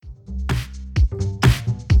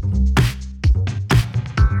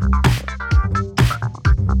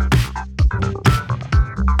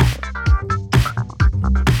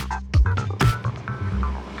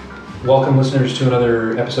Welcome, listeners, to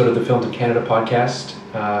another episode of the Film to Canada podcast.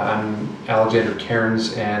 I'm Alexander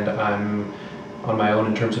Cairns, and I'm on my own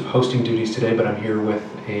in terms of hosting duties today, but I'm here with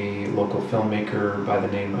a local filmmaker by the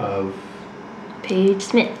name of... Paige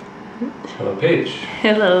Smith. Hello, Paige.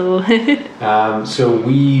 Hello. So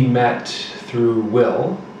we met through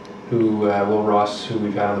Will Ross, who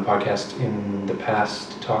we've had on the podcast in the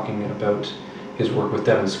past, talking about his work with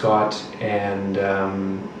Devon Scott and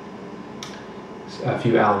a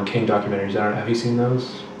few Alan King documentaries. Have you seen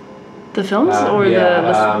those? The films or I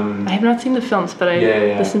have not seen the films, but I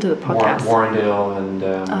listened to the podcast. Warrendale and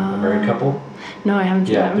A Married Couple. No, I haven't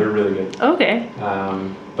seen them. Yeah, they're really good. Okay.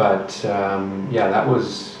 That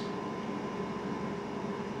was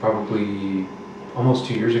probably almost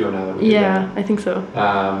 2 years ago now that we did that. Yeah, I think so.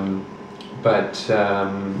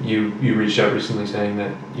 You reached out recently saying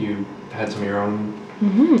that you had some of your own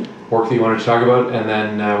work that you wanted to talk about, and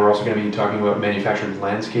then we're also going to be talking about Manufactured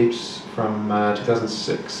Landscapes from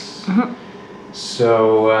 2006.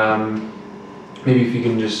 So maybe if you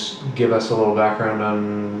can just give us a little background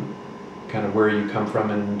on kind of where you come from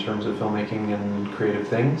in terms of filmmaking and creative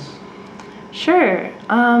things. Sure.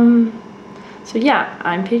 So yeah,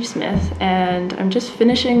 I'm Paige Smith, and I'm just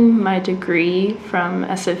finishing my degree from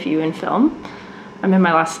SFU in film. I'm in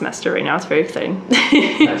my last semester right now. It's very exciting. Nice.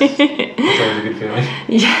 That's always a good feeling.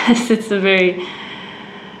 Yes, it's a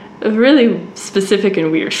really specific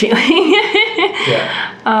and weird feeling.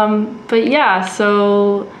 Yeah. But yeah,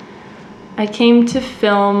 so I came to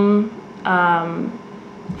film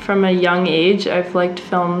from a young age. I've liked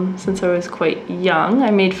film since I was quite young.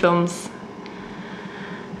 I made films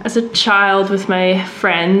as a child with my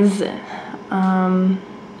friends. And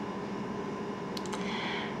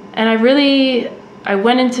I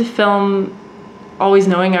went into film always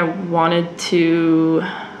knowing I wanted to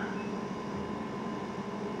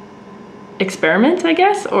experiment, I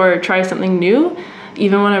guess, or try something new.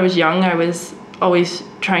 Even when I was young, I was always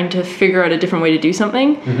trying to figure out a different way to do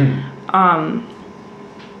something.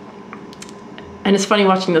 And it's funny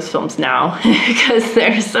watching those films now because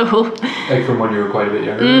they're so... Like from when you were quite a bit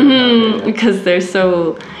younger? Because they're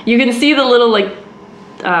so... You can see the little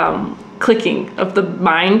clicking of the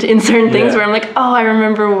mind in certain things where I'm like, oh, I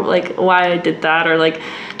remember why I did that, or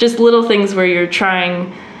just little things where you're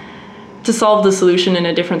trying to solve the solution in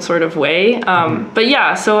a different sort of way. But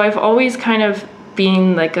yeah, so I've always kind of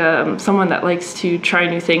been someone that likes to try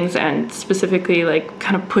new things and specifically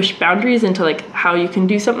kind of push boundaries into how you can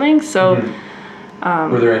do something. So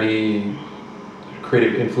were there any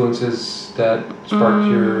creative influences that sparked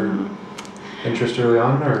your interest early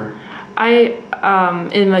on, or? I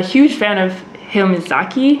am a huge fan of Hayao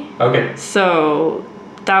Miyazaki. Okay. So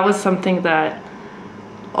that was something that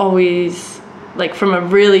always, from a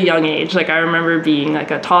really young age, I remember being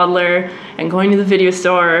a toddler and going to the video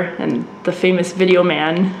store, and the famous video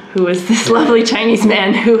man, who was this lovely Chinese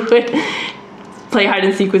man who would play hide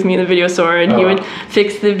and seek with me in the video store, and he would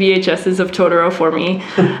fix the VHSs of Totoro for me.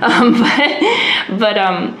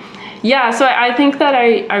 Yeah, so I think that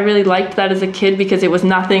I really liked that as a kid because it was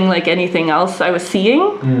nothing like anything else I was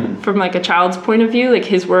seeing from a child's point of view.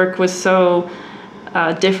 His work was so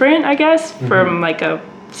different, I guess, from a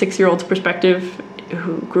 6-year-old's perspective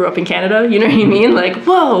who grew up in Canada. You know what I mean?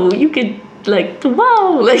 Whoa, you could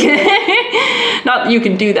whoa, not you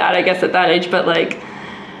can do that, I guess, at that age, but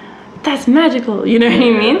that's magical. You know what I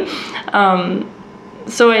mean?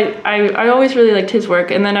 So I always really liked his work,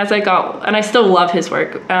 and then as I still love his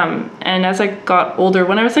work, and as I got older,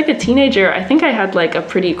 when I was a teenager, I think I had a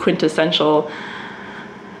pretty quintessential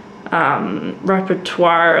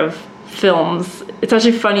repertoire of films. It's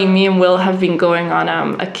actually funny, me and Will have been going on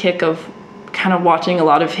a kick of kind of watching a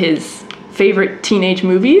lot of his favorite teenage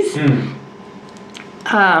movies,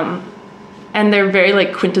 and they're very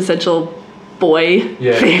quintessential boy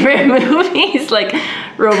favorite movies,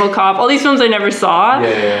 RoboCop, all these films I never saw,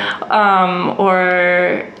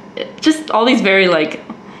 or just all these very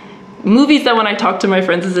movies that when I talked to my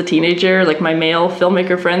friends as a teenager, my male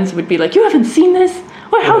filmmaker friends would be like, you haven't seen this?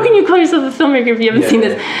 How can you call yourself a filmmaker if you haven't seen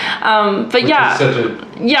this? But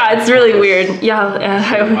it's really weird. But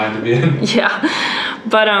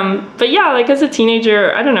yeah, as a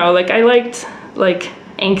teenager, I don't know, I liked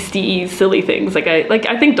angsty, silly things.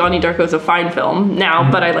 I think Donnie Darko is a fine film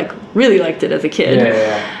now, but I really liked it as a kid.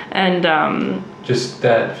 And just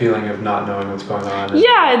that feeling of not knowing what's going on.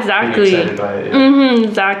 Yeah, exactly. Being excited by it.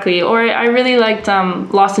 Exactly. Or I really liked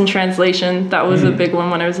Lost in Translation. That was a big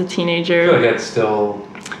one when I was a teenager. I feel that's still.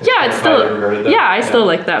 I still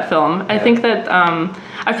like that film. I think that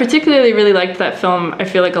I particularly really liked that film. I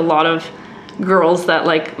feel a lot of girls that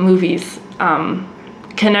like movies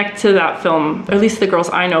connect to that film, or at least the girls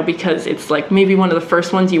I know, because it's like maybe one of the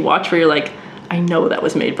first ones you watch where you're like, I know that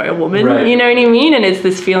was made by a woman, Right. you know what I mean? And it's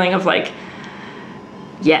this feeling of like,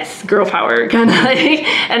 yes, girl power, kind of like,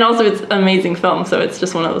 and also it's an amazing film, so it's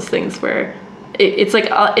just one of those things where it's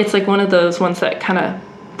like one of those ones that kind of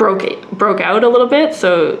broke out a little bit,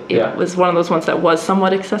 so it was one of those ones that was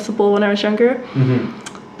somewhat accessible when I was younger.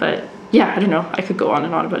 But yeah, I don't know, I could go on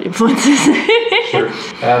and on about influences. Sure.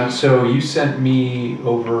 So you sent me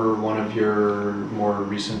over one of your more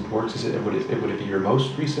recent works. Would it be your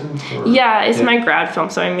most recent? Or? Yeah, it's my grad film,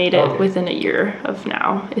 so I made it Okay. within a year of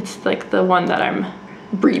now. It's like the one that I'm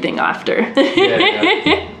breathing after.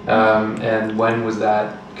 And when was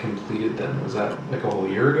that completed then? Was that like a whole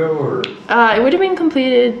year ago, or? It would have been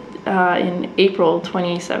completed in April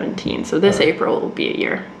 2017, so this April will be a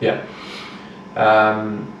year. Yeah.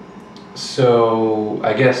 So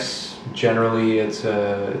I guess generally it's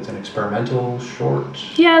an experimental short.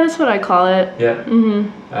 Yeah, that's what I call it. Yeah.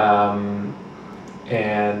 Mm-hmm.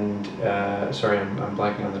 And sorry, I'm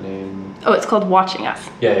blanking on the name. Oh, it's called Watching Us.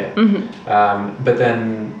 Yeah. Mm-hmm. But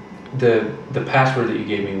then the password that you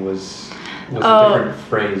gave me was a different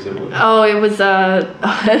phrase. It was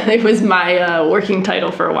it was my working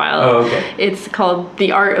title for a while. Oh, okay. It's called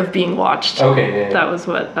The Art of Being Watched. Okay. Yeah. That was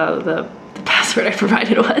what the password I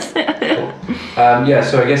provided was. Cool.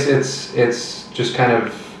 So I guess it's just kind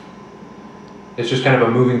of a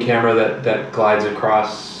moving camera that glides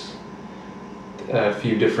across a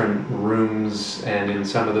few different rooms, and in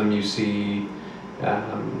some of them you see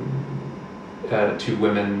two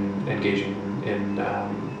women engaging in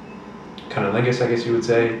cunnilingus, I guess you would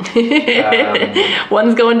say.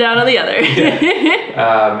 One's going down on the other.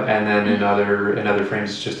 And then in other frames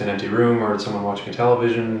it's just an empty room, or it's someone watching a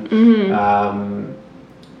television. Mm-hmm.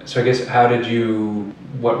 So I guess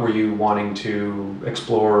what were you wanting to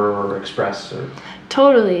explore or express? Or?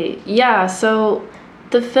 Totally, yeah. So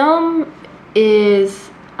the film is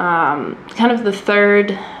kind of the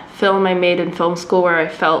third film I made in film school where I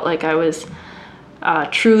felt like I was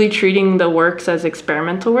truly treating the works as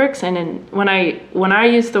experimental works. And when I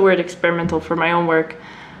use the word experimental for my own work,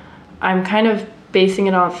 I'm kind of basing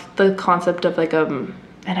it off the concept of like and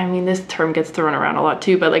I mean this term gets thrown around a lot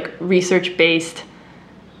too, but like research-based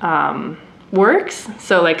works.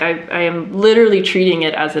 So like I am literally treating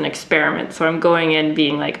it as an experiment. So I'm going in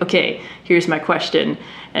being like, okay, here's my question,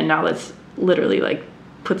 and now let's literally like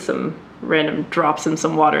put some random drops in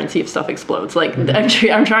some water and see if stuff explodes. Like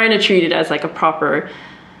I'm trying to treat it as like a proper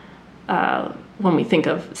when we think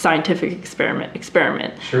of scientific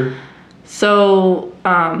experiment. Sure. So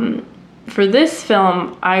for this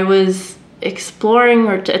film, I was exploring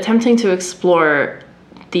or attempting to explore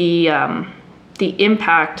the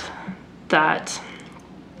impact that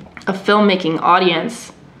a filmmaking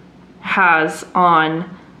audience has on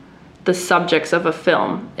the subjects of a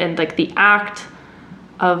film, and like the act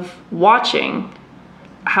of watching,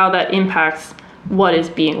 how that impacts what is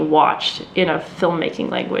being watched in a filmmaking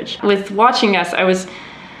language. With Watching Us, I was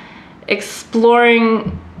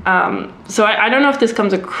exploring, so I don't know if this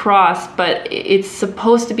comes across, but it's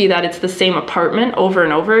supposed to be that it's the same apartment over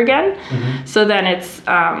and over again. Mm-hmm. So then it's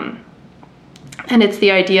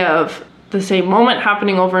the idea of the same moment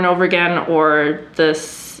happening over and over again, or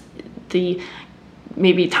the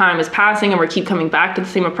maybe time is passing and we keep coming back to the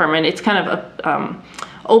same apartment. It's kind of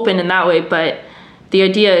open in that way, but the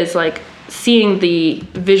idea is like seeing the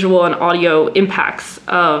visual and audio impacts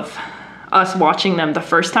of us watching them the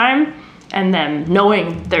first time and then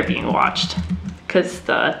knowing they're being watched, because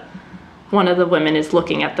one of the women is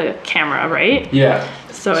looking at the camera, right? Yeah.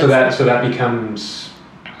 So that becomes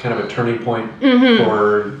kind of a turning point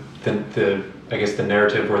for the I guess the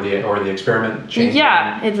narrative or the experiment changing.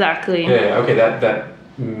 Yeah, exactly. Yeah. Okay. That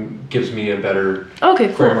gives me a better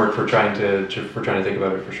framework for trying to think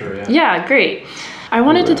about it for sure. Yeah. Yeah. Great. I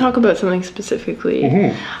wanted to talk about something specifically.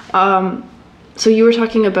 Mm-hmm. So you were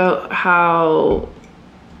talking about how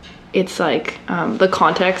it's like the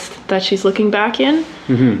context that she's looking back in,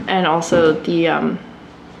 and also the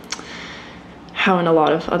how in a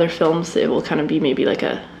lot of other films it will kind of be maybe like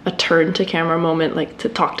a turn to camera moment, like to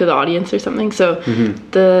talk to the audience or something. So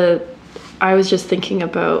I was just thinking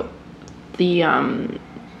about the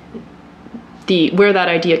where that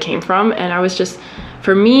idea came from, and I was just,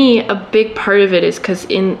 for me, a big part of it is because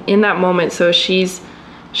in that moment, so she's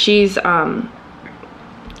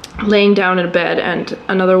laying down in a bed and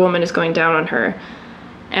another woman is going down on her,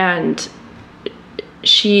 and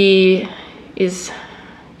she is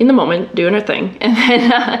in the moment doing her thing,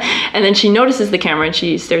 and then she notices the camera and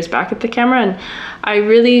she stares back at the camera, and I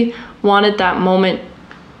really wanted that moment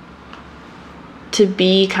to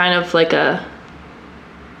be kind of like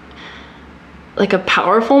like a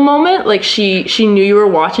powerful moment. Like she knew you were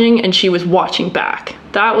watching and she was watching back.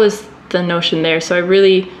 That was the notion there. So I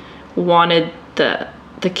really wanted the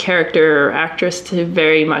character or actress to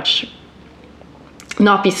very much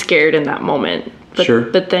not be scared in that moment. But, Sure.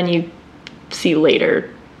 But then you see later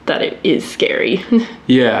that it is scary.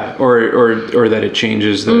 Yeah, or that it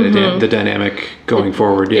changes the dynamic going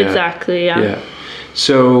forward. Yeah. Exactly. Yeah. Yeah.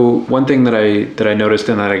 So one thing that I noticed,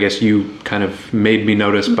 and that I guess you kind of made me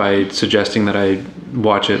notice by suggesting that I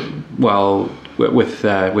watch it while with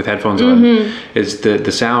headphones on, is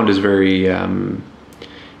the sound is very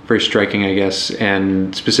very striking, I guess,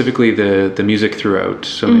 and specifically the music throughout.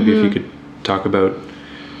 So maybe if you could talk about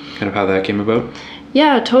kind of how that came about.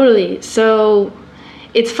 Yeah, totally. So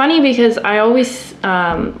it's funny because I always,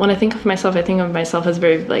 when I think of myself as a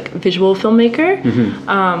very like visual filmmaker.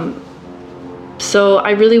 So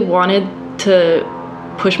I really wanted to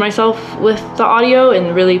push myself with the audio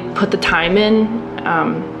and really put the time in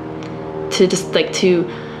to just like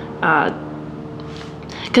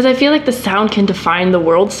because I feel like the sound can define the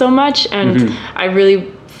world so much, and I really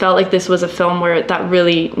felt like this was a film where that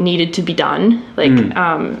really needed to be done, like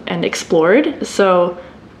and explored. So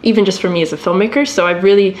even just for me as a filmmaker, so I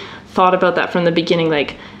really thought about that from the beginning,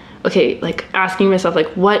 like, okay, like asking myself, like,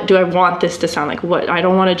 what do I want this to sound like? What, I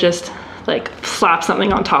don't want to just like slap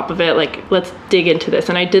something on top of it, like let's dig into this.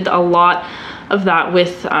 And I did a lot of that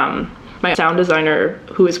with my sound designer,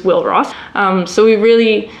 who is Will Ross. So we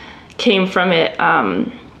really came from it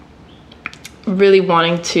really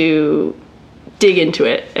wanting to dig into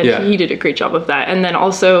it, and he did a great job of that. And then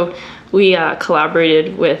also we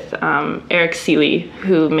collaborated with Eric Seeley,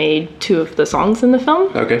 who made 2 of the songs in the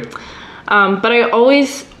film. Okay. But I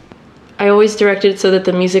always directed it so that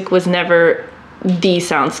the music was never the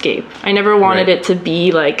soundscape. I never wanted it to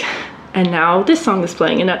be like, and now this song is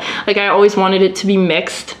playing, and like I always wanted it to be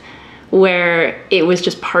mixed, where it was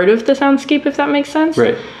just part of the soundscape, if that makes sense.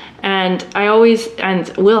 Right. And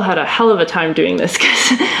and Will had a hell of a time doing this,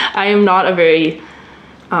 because I'm not very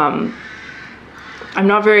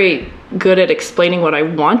good at explaining what I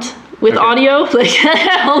want with audio. Like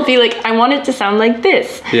I'll be like, I want it to sound like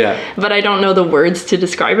this. Yeah. But I don't know the words to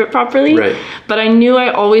describe it properly. Right. But I knew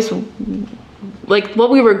I always, like what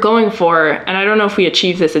we were going for, and I don't know if we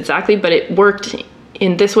achieved this exactly, but it worked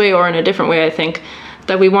in this way or in a different way, I think,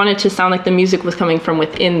 that we wanted to sound like the music was coming from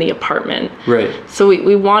within the apartment. Right. So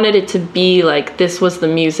we wanted it to be like this was the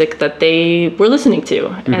music that they were listening to.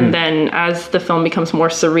 And then as the film becomes more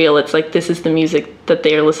surreal, it's like this is the music that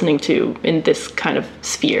they are listening to in this kind of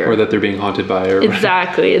sphere. Or that they're being haunted by. Or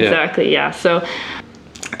exactly, yeah. So,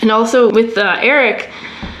 and also with Eric,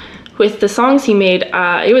 with the songs he made,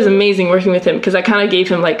 it was amazing working with him, because I kind of gave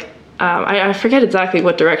him like, I forget exactly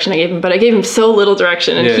what direction I gave him, but I gave him so little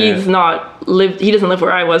direction, and he doesn't live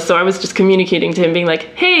where I was, so I was just communicating to him, being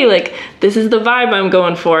like, hey, like, this is the vibe I'm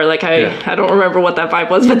going for, like, I don't remember what that vibe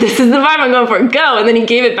was, but this is the vibe I'm going for, go! And then he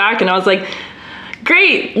gave it back, and I was like,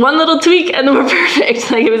 great, one little tweak, and then we're perfect.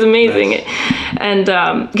 Like, it was amazing. Nice.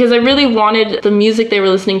 And because I really wanted the music they were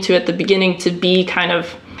listening to at the beginning to be kind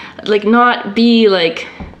of, like, not be like,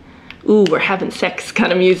 ooh, we're having sex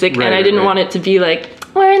kind of music, and I didn't want it to be like,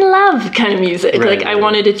 we're in love kind of music. I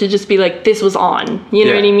wanted it to just be like, this was on, you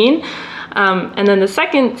know what I mean? And then the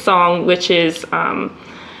second song, which is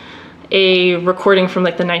a recording from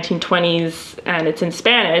like the 1920s, and it's in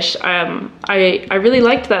Spanish. I really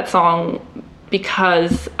liked that song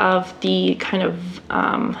because of the kind of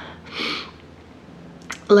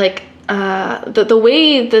the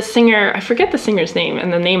way the singer, I forget the singer's name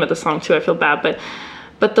and the name of the song too, I feel bad,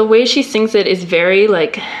 but the way she sings it is very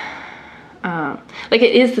like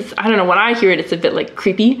it is this, I don't know, when I hear it, it's a bit like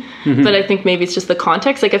creepy, but I think maybe it's just the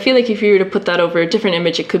context. Like, I feel like if you were to put that over a different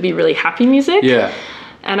image, it could be really happy music. Yeah.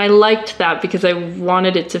 And I liked that because I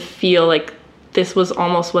wanted it to feel like this was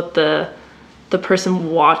almost what the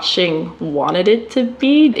person watching wanted it to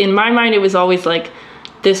be. In my mind, it was always like,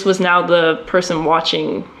 this was now the person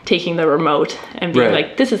watching taking the remote and being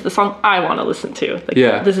like, this is the song I want to listen to.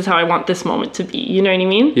 Like, this is how I want this moment to be. You know what I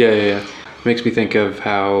mean? Yeah. Makes me think of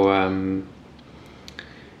how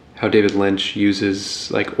David Lynch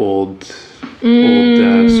uses like old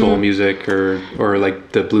soul music or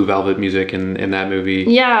like the Blue Velvet music in that movie.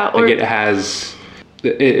 Yeah, or like it has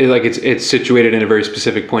it's situated in a very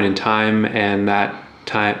specific point in time, and that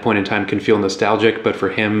point in time can feel nostalgic, but for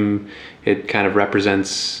him it kind of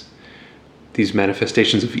represents these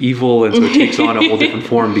manifestations of evil, and so it takes on a whole different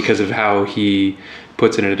form because of how he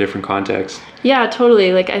puts it in a different context. Yeah,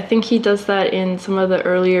 totally. Like, I think he does that in some of the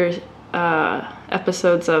earlier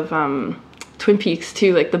episodes of Twin Peaks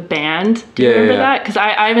too, like the band. Do you Yeah, remember yeah. that? Because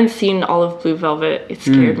I haven't seen all of Blue Velvet. It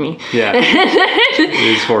scared me. Yeah. It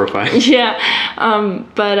is horrifying. Yeah.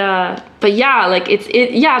 But yeah, like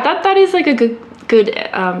that is like a good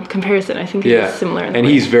comparison. I think it's similar. In and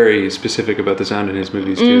way. he's very specific about the sound in his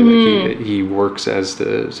movies too. Like he works as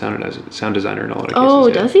the sound designer in a lot of cases. Oh,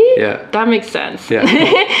 yeah. does he? Yeah. That makes sense. Yeah.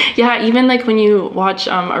 Yeah, even like when you watch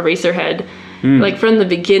Eraserhead, like from the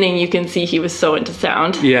beginning, you can see he was so into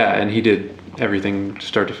sound. Yeah, and he did everything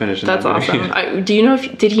start to finish. In That's that movie. awesome. Do you know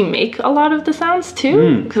did he make a lot of the sounds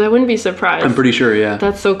too? Because I wouldn't be surprised. I'm pretty sure. Yeah.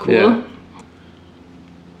 That's so cool. Yeah.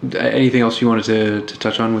 Anything else you wanted to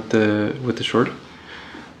touch on with the short?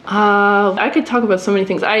 I could talk about so many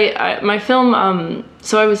things. My film.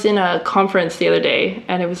 So I was in a conference the other day,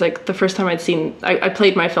 and it was like the first time I'd seen. I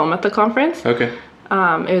played my film at the conference. Okay.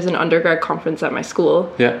 It was an undergrad conference at my school.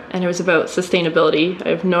 Yeah. And it was about sustainability. I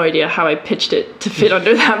have no idea how I pitched it to fit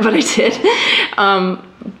under that, but I did.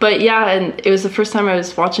 But yeah, and it was the first time I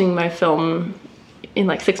was watching my film in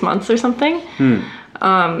like 6 months or something.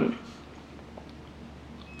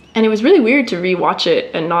 And it was really weird to rewatch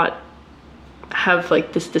it and not have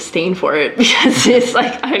like this disdain for it, because it's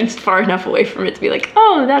like I'm far enough away from it to be like,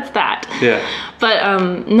 oh, that's that. Yeah. But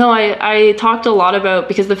no, I talked a lot about,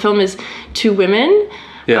 because the film is two women.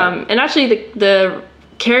 Yeah. And actually the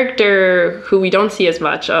character who we don't see as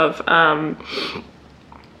much of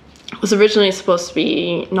was originally supposed to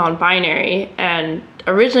be non-binary, and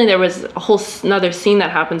originally there was a whole another scene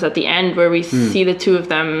that happens at the end where we see the two of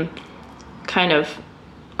them kind of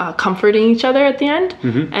comforting each other at the end,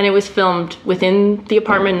 and it was filmed within the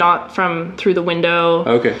apartment, not from through the window.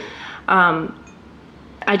 Okay. I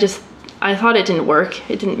thought it didn't work.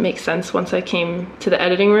 It didn't make sense once I came to the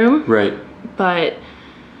editing room. Right. But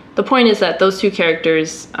the point is that those two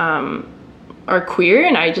characters are queer,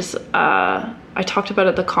 and I talked about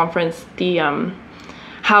at the conference the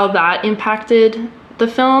how that impacted the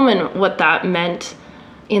film and what that meant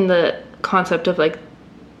in the concept of like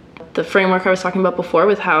the framework I was talking about before,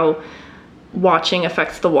 with how watching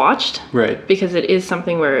affects the watched. Right. Because it is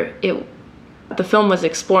something where the film was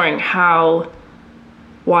exploring how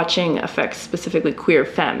watching affects specifically queer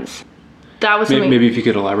femmes. That was something. Maybe if you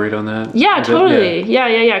could elaborate on that. Yeah, totally.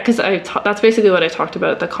 Yeah. Because that's basically what I talked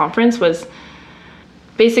about at the conference, was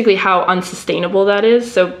basically how unsustainable that is.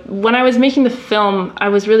 So when I was making the film, I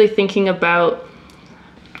was really thinking about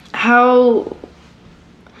how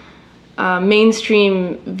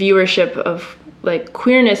mainstream viewership of like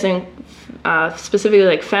queerness and specifically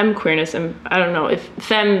like femme queerness, and I don't know if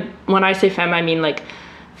femme, when I say femme, I mean like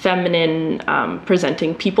feminine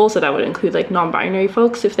presenting people, so that would include like non-binary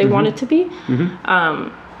folks if they wanted to be.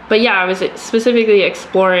 But yeah, I was specifically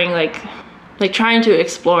exploring like trying to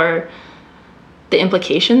explore the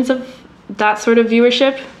implications of that sort of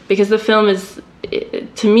viewership, because the film is,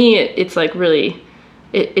 to me, it's like really,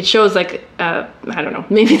 it shows like, I don't know,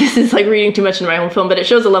 maybe this is like reading too much into my own film, but it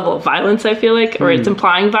shows a level of violence, I feel like, or it's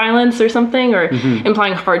implying violence or something, or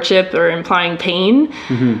implying hardship or implying pain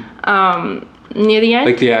near the end.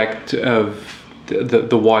 Like the act of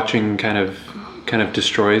the watching kind of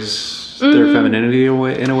destroys their femininity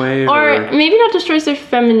in a way, or maybe not destroys their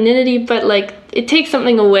femininity, but like it takes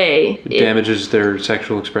something away. It damages their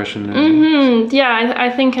sexual expression. Yeah, I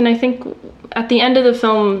think at the end of the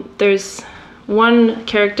film, there's one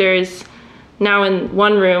character is now in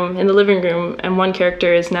one room in the living room, and one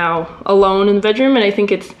character is now alone in the bedroom, and I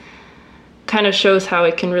think it's kind of shows how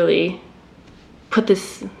it can really put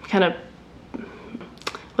this kind of,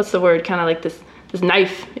 what's the word, kind of like this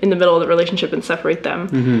knife in the middle of the relationship and separate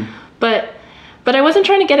them. But I wasn't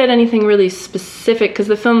trying to get at anything really specific, because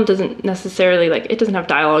the film doesn't necessarily, like, it doesn't have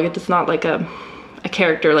dialogue. It's not like a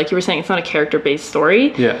character, like you were saying, it's not a character-based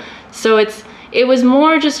story. Yeah. So it was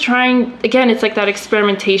more just trying, again, it's like that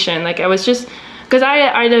experimentation. Like I was just, because I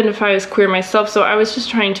identify as queer myself, so I was just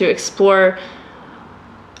trying to explore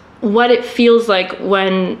what it feels like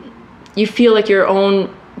when you feel like your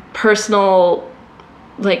own personal,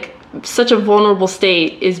 like, such a vulnerable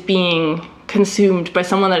state is being consumed by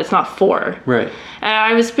someone that it's not for. Right. And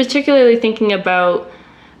I was particularly thinking about,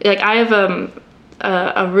 like, I have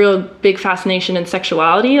a real big fascination in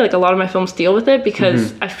sexuality. Like a lot of my films deal with it,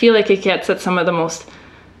 because I feel like it gets at some of the most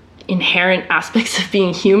inherent aspects of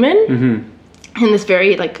being human in this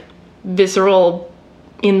very like visceral,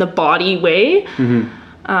 in the body way. And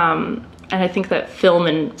I think that film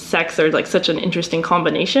and sex are like such an interesting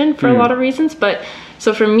combination for a lot of reasons. But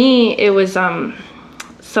so for me, it was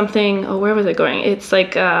something, where was I going? It's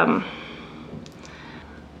like, I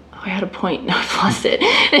had a point, now I've lost it.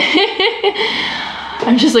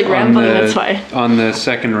 I'm just like rambling, that's why. On the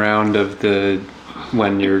second round of the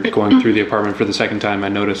when you're going through the apartment for the second time, I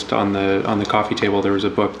noticed on the coffee table there was a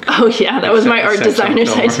book. Oh yeah, that was my art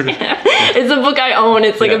designer's idea. It's a book I own.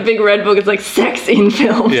 It's like a big red book. It's like sex in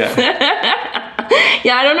films. Yeah.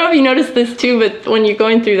 Yeah, I don't know if you noticed this too, but when you're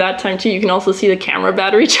going through that time too, you can also see the camera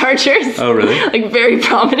battery chargers. Oh really? Like very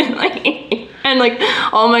prominently. And like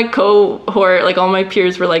all my cohort, like all my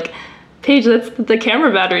peers were like, Paige, that's the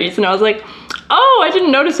camera batteries. And I was like, oh, I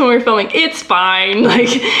didn't notice when we were filming. It's fine. Like,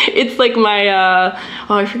 it's like my,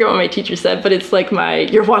 I forget what my teacher said, but it's like my,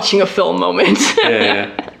 you're watching a film moment. Yeah.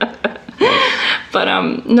 But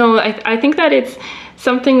no, I think that it's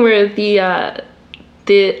something where I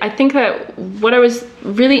think that what I was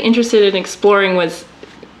really interested in exploring was,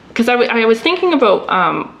 because I was thinking about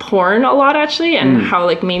porn a lot actually, and how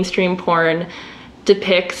like mainstream porn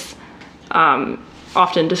depicts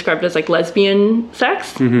often described as like lesbian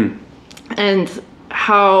sex. And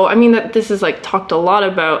how, I mean, that this is like talked a lot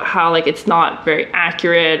about how like it's not very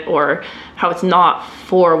accurate, or how it's not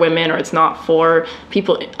for women, or it's not for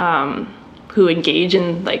people who engage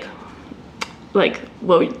in like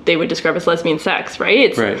what they would describe as lesbian sex,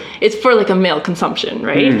 right? It's for like a male consumption,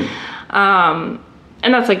 right?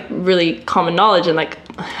 And that's like really common knowledge, and like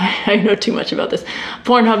I know too much about this.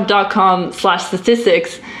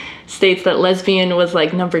 Pornhub.com/statistics states that lesbian was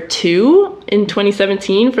like number 2 in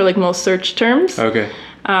 2017 for like most search terms. Okay.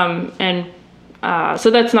 So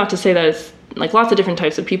that's not to say that it's like lots of different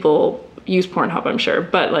types of people use Pornhub, I'm sure,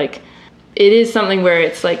 but like it is something where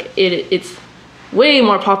it's like it's way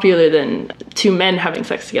more popular than 2 men having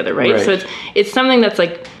sex together, right? So it's something that's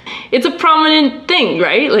like, it's a prominent thing,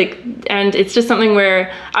 right? Like, and it's just something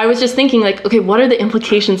where I was just thinking like, okay, what are the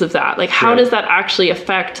implications of that? Like, how does that actually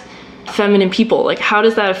affect feminine people? Like, how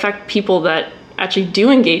does that affect people that actually do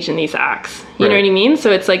engage in these acts? You know what I mean?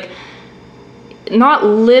 So it's like not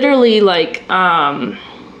literally like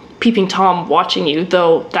peeping Tom watching you,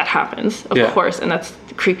 though that happens, of course, and that's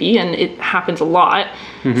creepy, and it happens a lot,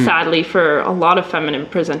 sadly, for a lot of feminine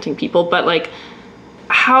presenting people. But like,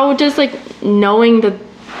 how does like knowing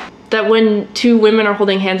that when 2 women are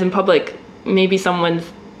holding hands in public, maybe someone's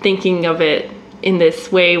thinking of it in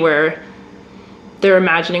this way where they're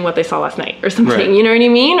imagining what they saw last night or something, you know what I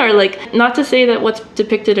mean? Or like, not to say that what's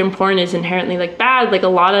depicted in porn is inherently like bad. Like a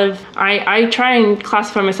lot of, I try and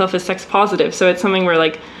classify myself as sex positive. So it's something where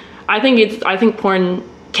like, I think porn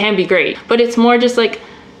can be great, but it's more just like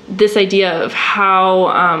this idea of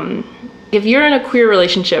how, if you're in a queer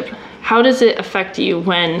relationship, how does it affect you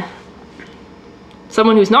when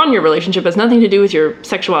someone who's not in your relationship, has nothing to do with your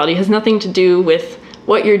sexuality, has nothing to do with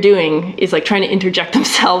what you're doing, is like trying to interject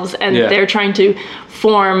themselves, and they're trying to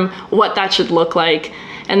form what that should look like,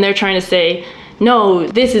 and they're trying to say, no,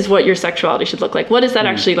 this is what your sexuality should look like. What is that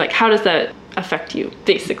actually like? How does that affect you,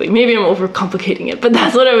 basically? Maybe I'm overcomplicating it, but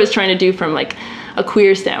that's what I was trying to do from like a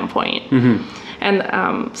queer standpoint. And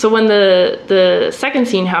so when the second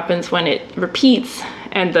scene happens, when it repeats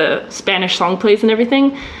and the Spanish song plays and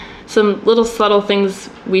everything, some little subtle things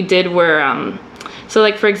we did were, so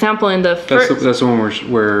like for example in the first... That's the one where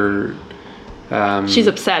she's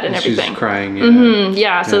upset and everything. She's crying.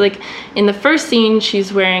 So like in the first scene,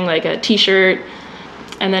 she's wearing like a t-shirt,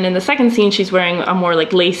 and then in the second scene, she's wearing a more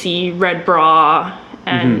like lacy red bra,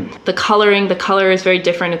 and the color is very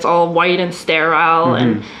different. It's all white and sterile,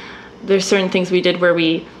 and there's certain things we did where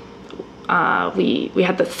we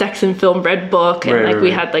had the sex and film red book, and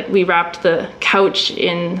we wrapped the couch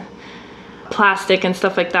in plastic and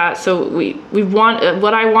stuff like that. So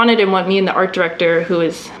what I wanted, and what me and the art director, who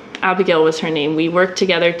is Abigail was her name, we worked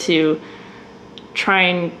together to try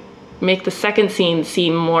and make the second scene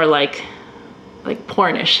seem more like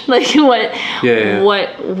pornish. Like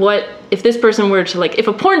what if this person were to like, if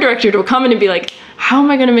a porn director would come in and be like, how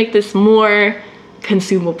am I going to make this more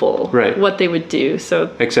consumable? What they would do.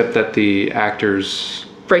 So except that the actors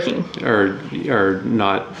breaking are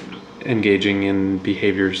not engaging in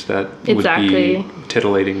behaviors that would be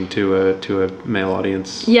titillating to a male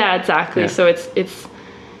audience. Yeah, exactly. So it's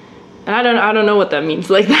and I don't know what that means.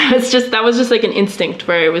 Like that was just like an instinct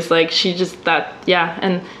where it was like she just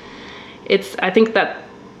and I think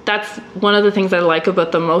that's one of the things I like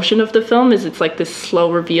about the motion of the film, is it's like this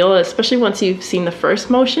slow reveal, especially once you've seen the first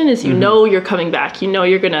motion, is you know you're coming back, you know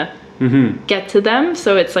you're gonna get to them.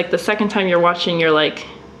 So it's like the second time you're watching, you're like,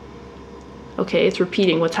 okay, it's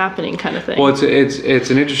repeating what's happening, kind of thing. Well, it's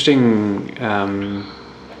an interesting kind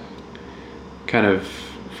of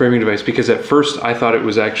framing device, because at first I thought it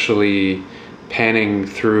was actually panning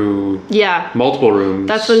through Yeah. multiple rooms.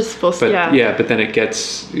 That's what it's supposed to. But Yeah. but then it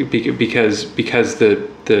gets because the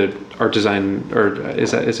art design, or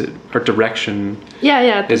is it art direction?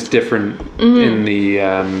 Yeah. Is different in the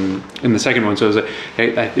second one. So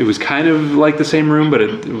it was kind of like the same room, but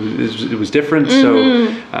it was different. So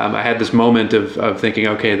I had this moment of thinking,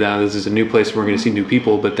 okay, now this is a new place. We're going to see new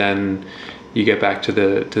people, but then you get back to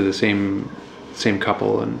the same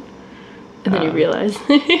couple, and then you realize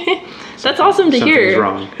that's awesome to hear.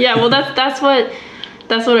 Wrong. Yeah, well, that's what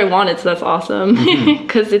I wanted. So that's awesome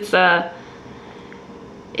because it's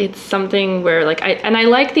something where like I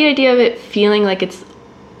like the idea of it feeling like it's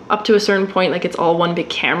up to a certain point, like it's all one big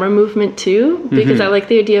camera movement too, because I like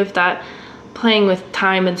the idea of that playing with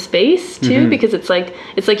time and space too, because it's like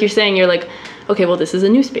you're saying, you're like, okay, well, this is a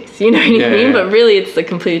new space, you know what I mean? Yeah. But really it's a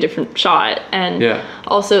completely different shot. And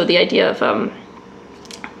also the idea of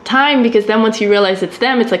time, because then once you realize it's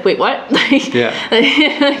them, it's like, wait, what? Like,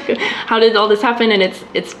 like, how did all this happen? And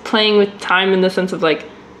it's playing with time in the sense of like,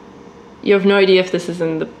 you have no idea if this is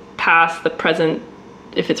in the past, the present,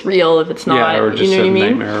 if it's real, if it's not, or just you know what I mean?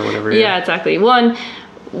 Nightmare or whatever. Yeah, exactly. One,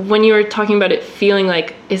 when you were talking about it feeling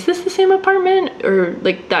like, is this the same apartment? Or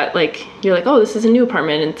like that, like, you're like, oh, this is a new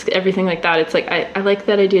apartment, and it's everything like that. It's like, I like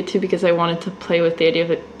that idea too, because I wanted to play with the idea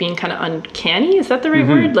of it being kind of uncanny. Is that the right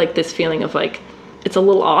word? Like this feeling of like, it's a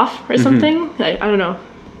little off or something. I don't know.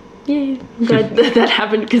 Yay, I'm glad that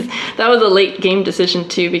happened, because that was a late game decision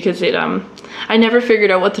too, because I never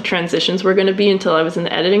figured out what the transitions were going to be until I was in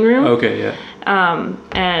the editing room. Okay, yeah.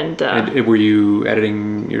 And were you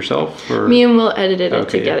editing yourself, or? Me and Will edited it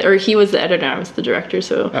together, or he was the editor, I was the director,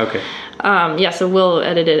 so. Okay. So Will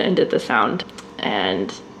edited it and did the sound.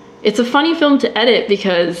 And it's a funny film to edit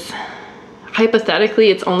because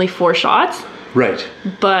hypothetically it's only 4 shots. Right.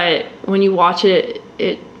 But when you watch it,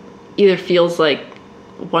 it either feels like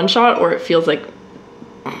one shot or it feels like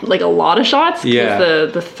a lot of shots. Yeah.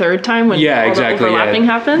 The third time when all exactly, the overlapping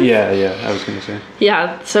happens. Yeah, I was gonna say.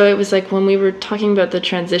 Yeah, so it was like when we were talking about the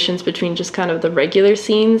transitions between just kind of the regular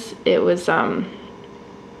scenes, it was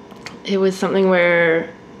something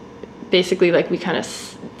where basically like we kind of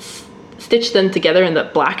stitched them together in the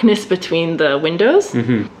blackness between the windows.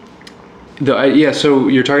 So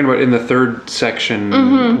you're talking about in the third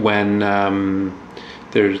section when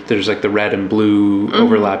there's like the red and blue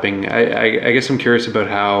overlapping. I guess I'm curious about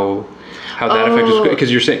how that affected,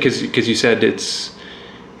 because you're saying, because you said it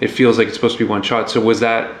feels like it's supposed to be one shot. So was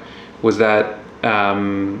that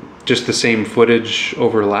just the same footage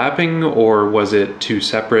overlapping, or was it 2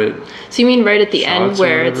 separate? So you mean right at the end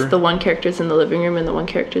where it's the one character's in the living room and the one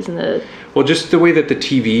character's in the... Well, just the way that the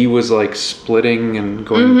TV was like splitting and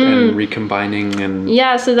going and recombining and...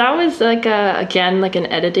 Yeah, so that was like again, like an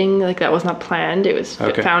editing, like that was not planned. It was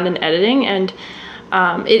found in editing, and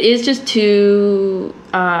it is just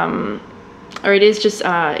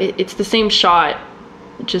it's the same shot,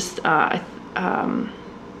 just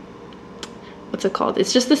what's it called?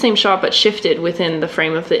 It's just the same shot, but shifted within the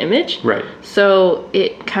frame of the image. Right. So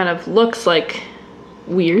it kind of looks like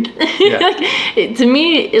weird. Yeah. To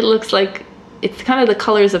me, it looks like it's kind of the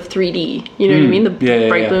colors of 3D. You know what I mean? The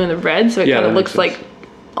bright blue and the red. So it kind of looks like,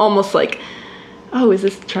 almost like, oh, is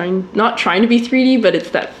this not trying to be 3D, but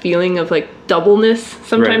it's that feeling of like doubleness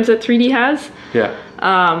sometimes that 3D has. Yeah.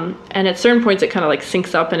 And at certain points, it kind of like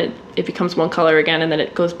syncs up and it becomes one color again, and then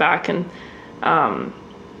it goes back, and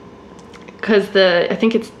because I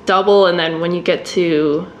think it's double, and then when you get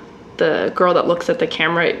to the girl that looks at the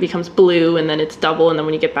camera, it becomes blue, and then it's double, and then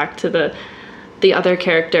when you get back to the other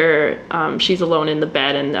character, she's alone in the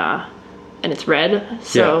bed, and it's red.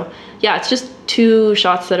 So yeah, it's just 2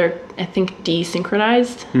 shots that are, I think,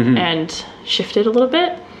 desynchronized and shifted a little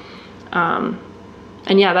bit.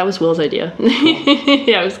 And yeah, that was Will's idea.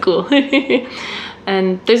 Yeah, it was cool.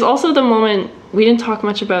 And there's also the moment, we didn't talk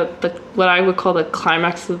much about what I would call the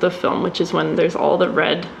climax of the film, which is when there's all the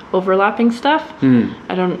red overlapping stuff.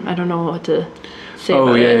 I don't know what to say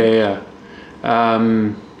about it.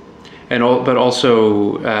 But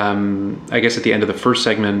also, I guess at the end of the first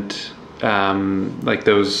segment, like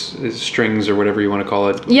those strings or whatever you want to call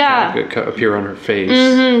it, appear on her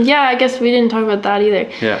face. Yeah, I guess we didn't talk about that either.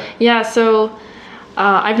 Yeah. So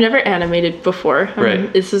I've never animated before.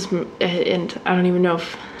 This is, and I don't even know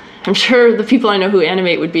if. I'm sure the people I know who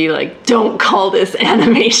animate would be like, don't call this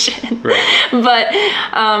animation. But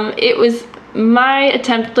it was my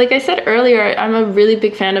attempt. Like I said earlier, I'm a really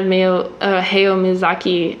big fan of Hayao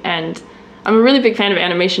Miyazaki, and I'm a really big fan of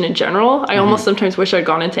animation in general. I almost sometimes wish I'd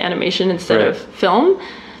gone into animation instead of film,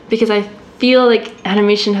 because I feel like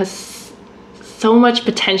animation has so much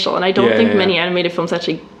potential, and I don't think many animated films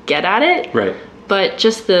actually get at it. but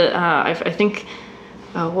just I think.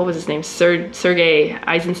 What was his name? Sergei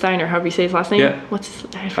Eisenstein, or however you say his last name. Yeah.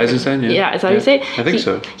 Eisenstein. Yeah. Yeah, is that how you say it? I think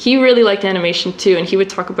so. He really liked animation too, and he would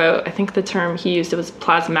talk about. I think the term he used, it was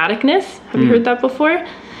plasmaticness. Have you heard that before?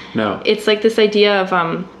 No. It's like this idea of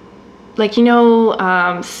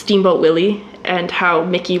Steamboat Willie, and how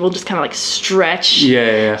Mickey will just kind of like stretch.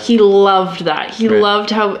 Yeah. He loved that. He loved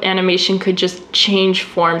how animation could just change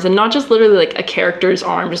forms, and not just literally like a character's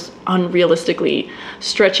arm just unrealistically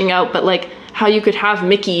stretching out, but like how you could have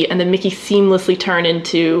Mickey and then Mickey seamlessly turn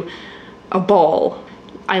into a ball.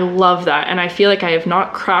 I love that, and I feel like I have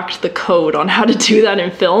not cracked the code on how to do that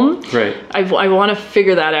in film. Right. I want to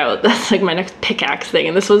figure that out. That's like my next pickaxe thing,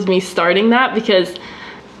 and this was me starting that because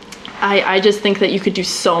I just think that you could do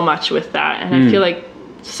so much with that, and I feel like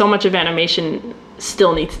so much of animation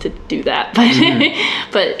still needs to do that.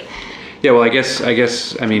 But yeah, well, I guess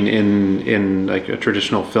I mean in like a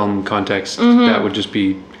traditional film context, that would just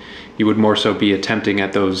be, you would more so be attempting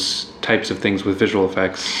at those types of things with visual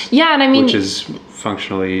effects. Yeah, and I mean, which is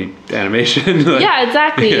functionally animation. Like, yeah,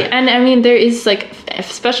 exactly. Yeah. And I mean, there is like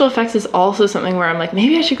special effects is also something where I'm like,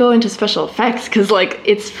 maybe I should go into special effects, because like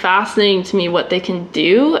it's fascinating to me what they can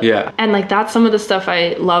do. Yeah. And like that's some of the stuff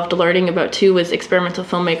I loved learning about too, was experimental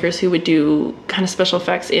filmmakers who would do kind of special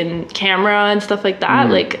effects in camera and stuff like that.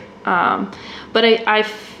 Like, but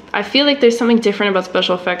I feel like there's something different about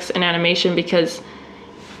special effects in animation, because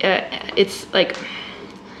it's like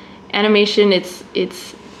animation,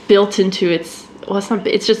 it's built into it's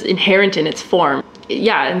just inherent in its form.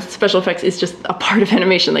 Yeah, and special effects is just a part of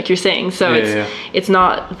animation, like you're saying. So it's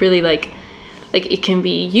not really like it can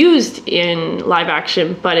be used in live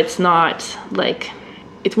action, but it's not like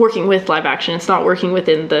it's working with live action. It's not working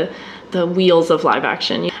within the wheels of live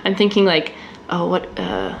action. I'm thinking like,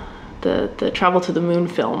 the Travel to the Moon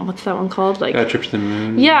film. What's that one called? Like Trip to the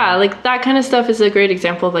Moon. Yeah, like that kind of stuff is a great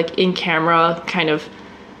example of like in camera kind of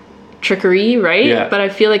trickery, right? Yeah. But I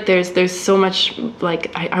feel like there's so much,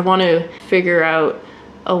 like I want to figure out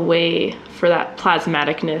a way for that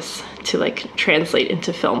plasmaticness to like translate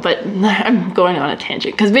into film. But I'm going on a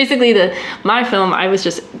tangent, because basically my film, I was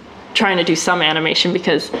just trying to do some animation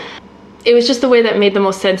because it was just the way that made the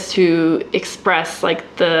most sense to express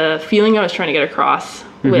like the feeling I was trying to get across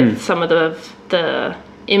with some of the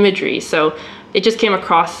imagery. So it just came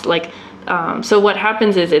across like, so what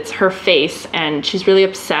happens is it's her face, and she's really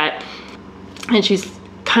upset, and she's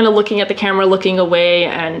kind of looking at the camera, looking away,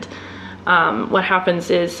 and what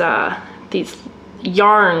happens is these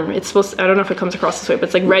yarn, it's supposed to, I don't know if it comes across this way, but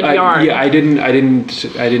it's like red yarn. Yeah, I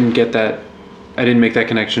didn't get that. I didn't make that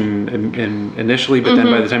connection initially, but then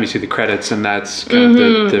by the time you see the credits, and that's kind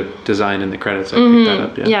of the design in the credits, I picked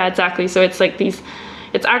that up. Yeah, exactly. So it's like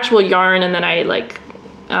it's actual yarn, and then I like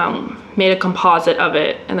made a composite of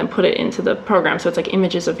it and then put it into the program. So it's like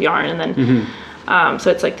images of yarn, and then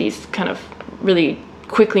so it's like these kind of really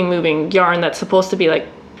quickly moving yarn that's supposed to be like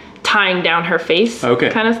tying down her face,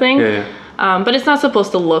 kind of thing. Yeah. But it's not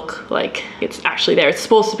supposed to look like it's actually there. It's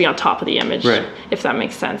supposed to be on top of the image, if that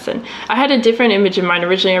makes sense. And I had a different image in mind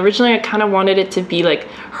originally. Originally, I kind of wanted it to be like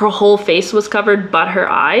her whole face was covered but her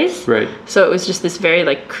eyes. Right. So it was just this very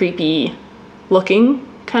like creepy looking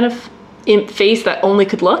kind of face that only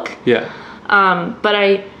could look. Yeah.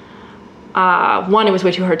 But one, it was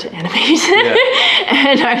way too hard to animate.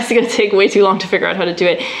 And I was going to take way too long to figure out how to do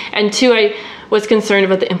it. And two, I was concerned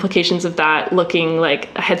about the implications of that looking like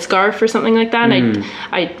a headscarf or something like that. And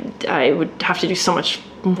I would have to do so much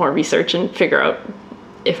more research and figure out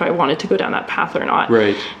if I wanted to go down that path or not.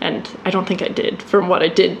 Right. And I don't think I did, from what I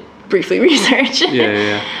did briefly research.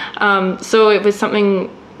 So it was something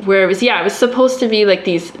where it was supposed to be like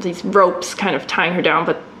these ropes kind of tying her down,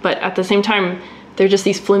 but at the same time, they're just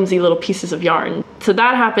these flimsy little pieces of yarn. So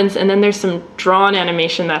that happens, and then there's some drawn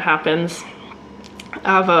animation that happens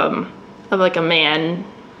of like a man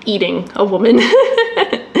eating a woman,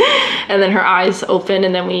 and then her eyes open,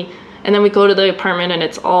 and then we go to the apartment, and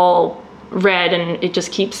it's all red, and it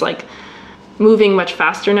just keeps like moving much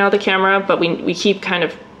faster now, the camera, but we keep kind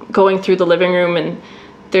of going through the living room, and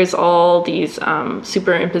there's all these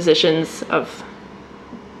superimpositions of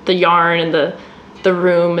the yarn and the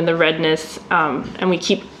room and the redness, and we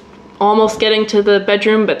keep almost getting to the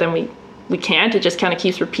bedroom, but then we can't. It just kind of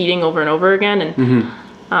keeps repeating over and over again, and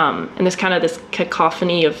and there's kind of this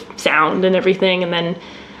cacophony of sound and everything, and then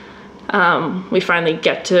we finally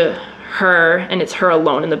get to her, and it's her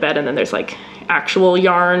alone in the bed, and then there's like actual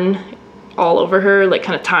yarn all over her, like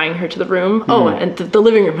kind of tying her to the room. Oh, and the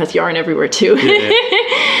living room has yarn everywhere too.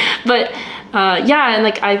 But and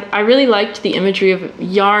like I really liked the imagery of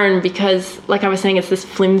yarn, because like I was saying, it's this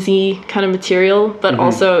flimsy kind of material, but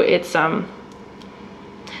also it's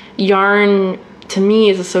yarn to me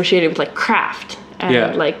is associated with like craft and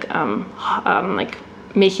Yeah. like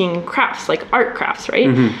making crafts, like art crafts, right?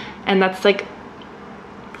 And that's like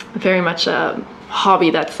very much a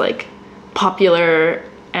hobby that's like popular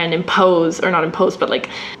and imposed, or not imposed, but like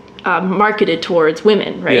marketed towards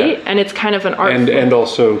women, right? Yeah. And it's kind of an art and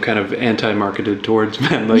also kind of anti-marketed towards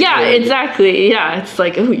men. Like, yeah, exactly. Yeah, it's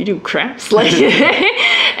like, oh, you do crafts, like,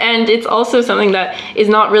 and it's also something that is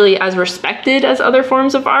not really as respected as other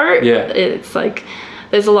forms of art. Yeah. It's like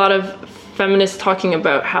there's a lot of feminists talking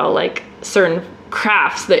about how like certain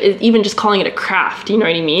crafts, that even just calling it a craft, you know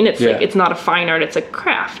what I mean? It's like, it's not a fine art, it's a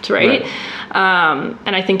craft, right?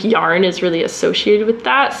 And I think yarn is really associated with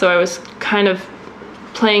that. So I was kind of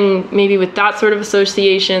playing maybe with that sort of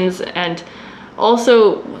associations. And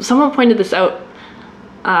also someone pointed this out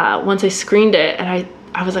once I screened it, and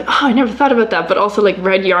I was like, oh, I never thought about that. But also like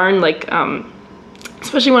red yarn, like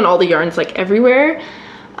especially when all the yarn's like everywhere,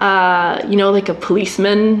 you know, like a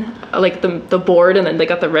policeman, like the board, and then they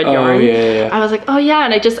got the red yarn. Yeah. I was like, oh yeah,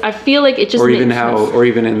 and I feel like it just Or even makes sense. or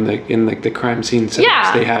even in like the crime scene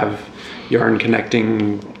setups, they have yarn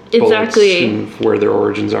connecting bullets and where their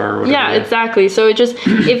origins are. Or whatever. Yeah, exactly. So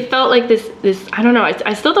it felt like this, I don't know,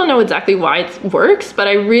 I still don't know exactly why it works, but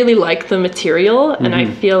I really like the material, and I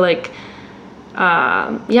feel like,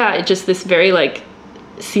 it just this very like,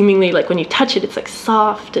 seemingly like when you touch it, it's like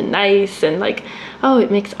soft and nice and like, oh,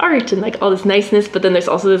 it makes art and like all this niceness, but then there's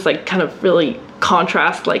also this like kind of really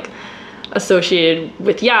contrast like associated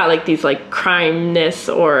with, like these like crimeness,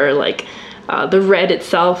 or like the red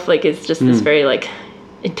itself, like it's just this very like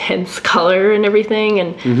intense color and everything,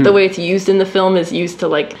 and the way it's used in the film is used to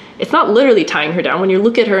like, it's not literally tying her down. When you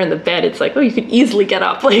look at her in the bed, it's like, oh, you could easily get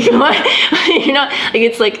up, like you know, like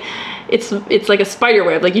it's like it's like a spider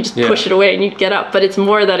web, like you just push it away and you get up, but it's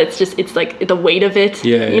more that it's like the weight of it,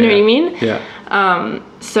 you know what I mean?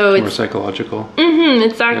 So it's more psychological.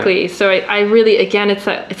 Exactly. So I really, again, it's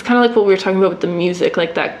kind of like what we were talking about with the music,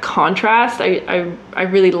 like that contrast. I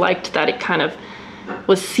really liked that it kind of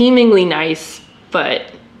was seemingly nice,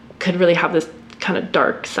 but could really have this kind of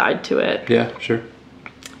dark side to it. Yeah, sure.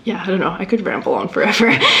 Yeah, I don't know. I could ramble on forever.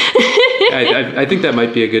 I think that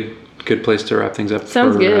might be a good place to wrap things up.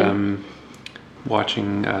 Sounds good.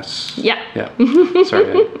 Watching Us. Yeah.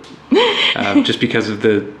 Sorry. Just because of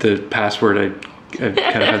the password, I kind of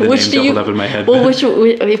had the name doubled up in my head. Well,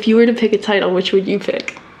 if you were to pick a title, which would you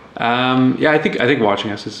pick? I think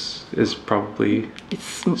Watching Us is probably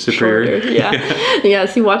superior. Shorter, yeah.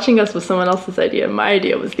 See, Watching Us was someone else's idea. My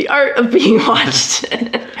idea was The Art of Being Watched.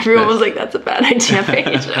 Everyone was like, "That's a bad idea,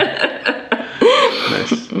 Paige."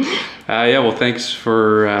 Nice. Well, thanks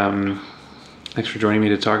for joining me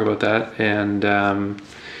to talk about that, and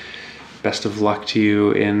best of luck to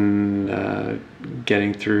you in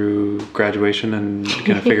getting through graduation and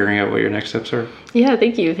kind of figuring out what your next steps are. Yeah,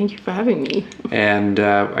 thank you for having me. And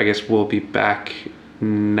I guess we'll be back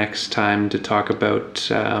next time to talk about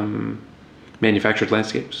manufactured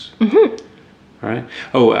landscapes. All right.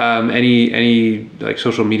 Oh, any like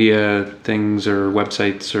social media things or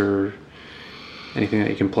websites or anything that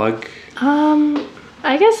you can plug?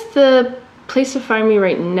 I guess the place to find me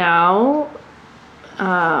right now,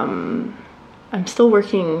 I'm still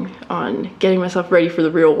working on getting myself ready for the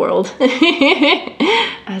real world,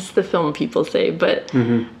 as the film people say. But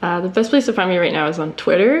the best place to find me right now is on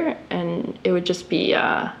Twitter, and it would just be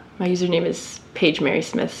my username is Paige Mary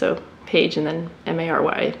Smith, so Paige and then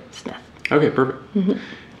Mary Smith. Okay, perfect.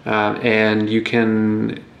 And you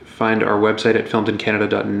can find our website at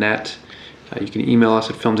filmedincanada.net. You can email us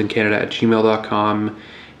at filmedincanada@gmail.com,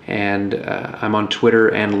 and I'm on Twitter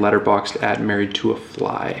and Letterboxd at Married to a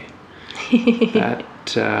Fly. That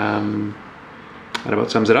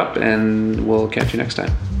about sums it up, and we'll catch you next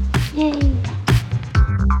time.